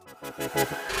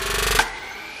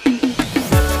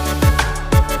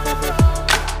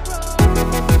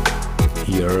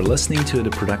You're listening to the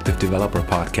Productive Developer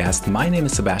Podcast. My name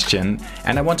is Sebastian,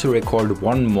 and I want to record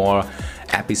one more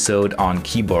episode on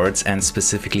keyboards and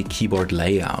specifically keyboard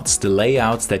layouts. The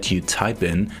layouts that you type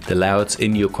in, the layouts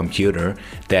in your computer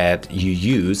that you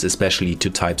use, especially to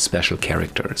type special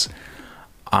characters.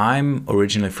 I'm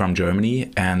originally from Germany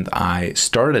and I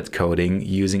started coding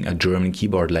using a German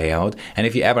keyboard layout. And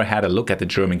if you ever had a look at the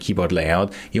German keyboard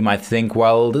layout, you might think,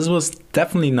 well, this was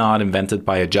definitely not invented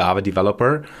by a Java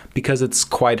developer because it's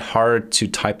quite hard to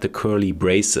type the curly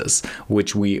braces,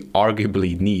 which we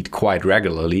arguably need quite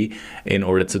regularly in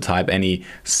order to type any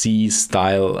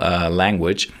C-style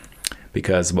language.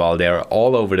 Because, well, they're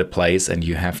all over the place and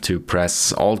you have to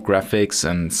press Alt graphics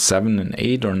and 7 and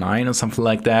 8 or 9 or something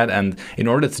like that. And in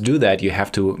order to do that, you have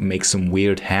to make some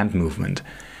weird hand movement.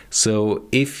 So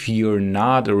if you're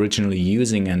not originally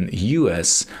using an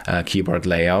US keyboard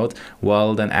layout,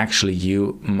 well, then actually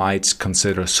you might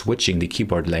consider switching the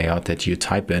keyboard layout that you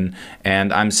type in.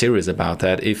 And I'm serious about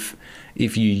that. If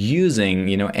you're using,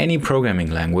 any programming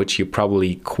language, you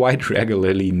probably quite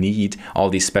regularly need all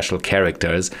these special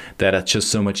characters that are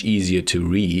just so much easier to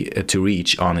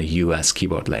reach on a US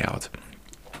keyboard layout.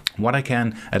 What I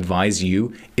can advise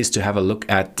you is to have a look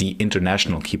at the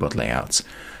international keyboard layouts.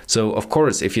 So, of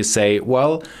course, if you say,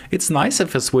 well, it's nice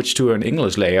if I switch to an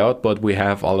English layout, but we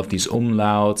have all of these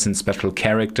umlauts and special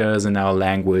characters in our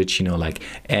language, like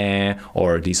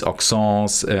or these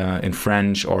accents in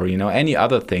French or, any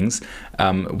other things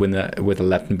with a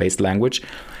Latin-based language,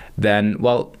 then,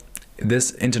 well,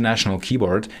 this international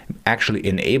keyboard actually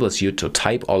enables you to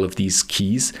type all of these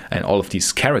keys and all of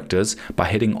these characters by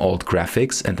hitting Alt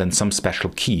graphics and then some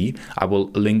special key. I will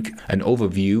link an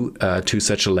overview to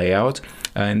such a layout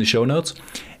in the show notes.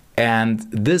 And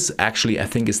this actually, I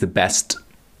think, is the best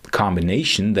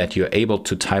combination that you're able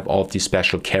to type all of these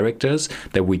special characters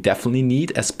that we definitely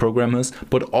need as programmers,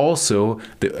 but also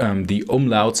the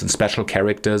umlauts and special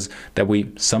characters that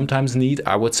we sometimes need,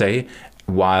 I would say,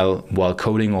 while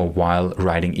coding or while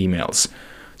writing emails.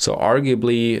 So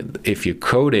arguably, if you're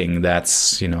coding,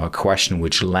 that's a question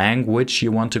which language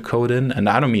you want to code in. And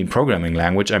I don't mean programming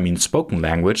language, I mean spoken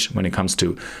language when it comes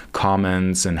to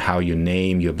comments and how you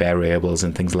name your variables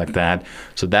and things like that.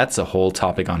 So that's a whole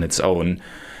topic on its own.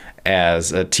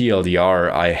 As a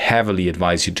TLDR, I heavily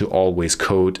advise you to always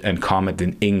code and comment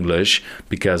in English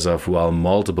because of,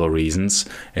 multiple reasons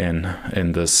in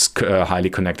this highly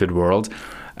connected world.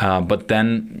 But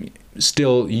then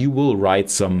still you will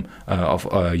write some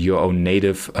of your own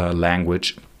native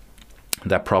language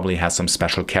that probably has some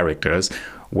special characters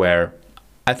where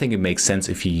I think it makes sense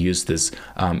if you use this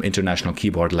international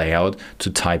keyboard layout to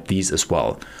type these as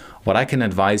well. What I can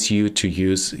advise you to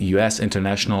use US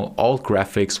International Alt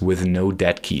graphics with no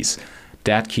dead keys.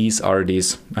 Dead keys are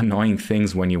these annoying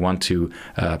things when you want to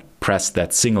press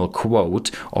that single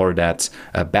quote or that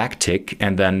backtick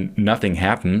and then nothing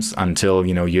happens until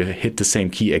you hit the same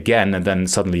key again and then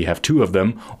suddenly you have two of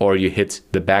them, or you hit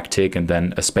the backtick and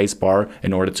then a space bar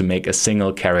in order to make a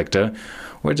single character,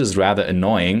 which is rather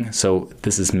annoying. So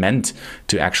this is meant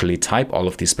to actually type all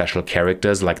of these special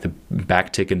characters like the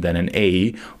backtick and then an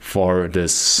A for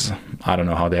this, I don't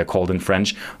know how they're called in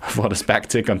French, for this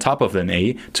backtick on top of an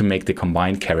A to make the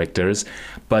combined characters.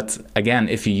 But again,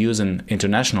 if you use an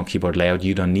international keyboard layout,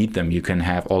 you don't need them. You can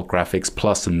have Alt graphics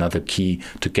plus another key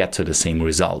to get to the same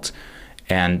result.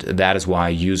 And that is why I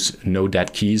use no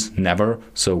dead keys, never.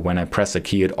 So when I press a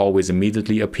key, it always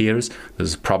immediately appears. This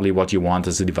is probably what you want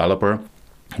as a developer.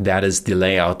 That is the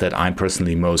layout that I'm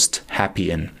personally most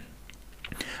happy in.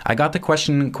 I got the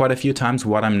question quite a few times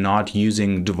what I'm not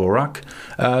using Dvorak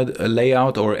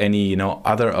layout or any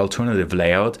other alternative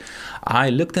layout. I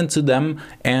looked into them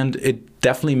and it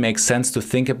definitely makes sense to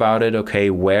think about it. Okay,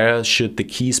 where should the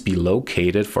keys be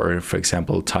located for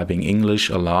example, typing English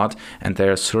a lot? And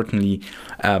there are certainly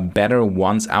better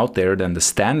ones out there than the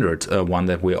standard one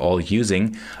that we're all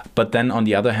using. But then on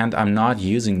the other hand, I'm not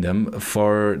using them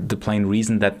for the plain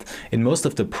reason that in most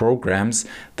of the programs,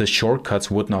 the shortcuts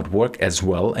would not work as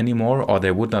well anymore, or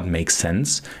they would not make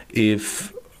sense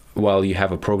if you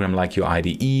have a program like your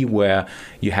IDE where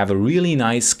you have a really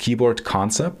nice keyboard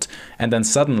concept and then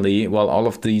suddenly, all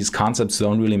of these concepts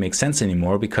don't really make sense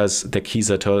anymore because the keys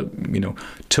are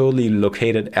totally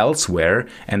located elsewhere.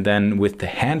 And then with the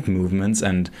hand movements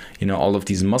and, all of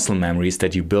these muscle memories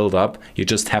that you build up, you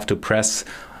just have to press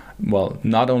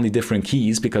not only different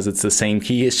keys because it's the same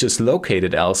key, it's just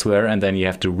located elsewhere. And then you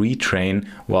have to retrain,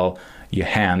 your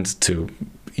hand to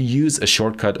use a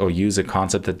shortcut or use a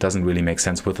concept that doesn't really make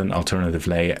sense with an alternative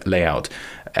layout.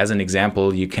 As an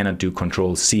example, you cannot do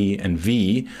Control C and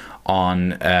V on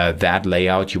that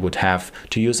layout. You would have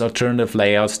to use alternative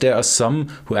layouts. There are some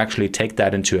who actually take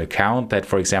that into account, that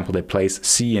for example they place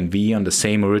C and V on the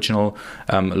same original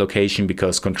location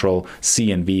because Control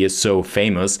C and V is so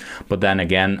famous, but then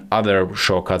again other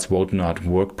shortcuts would not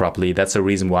work properly. That's the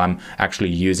reason why I'm actually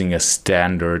using a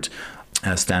standard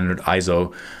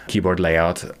ISO keyboard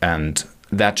layout, and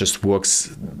that just works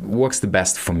the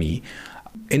best for me.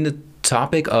 In the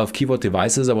topic of keyboard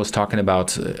devices, I was talking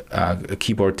about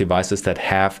keyboard devices that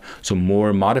have some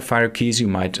more modifier keys. You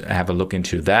might have a look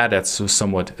into that. That's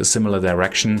somewhat a similar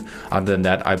direction. Other than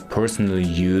that, I personally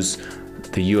use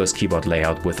the US keyboard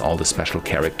layout with all the special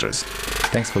characters.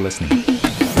 Thanks for listening.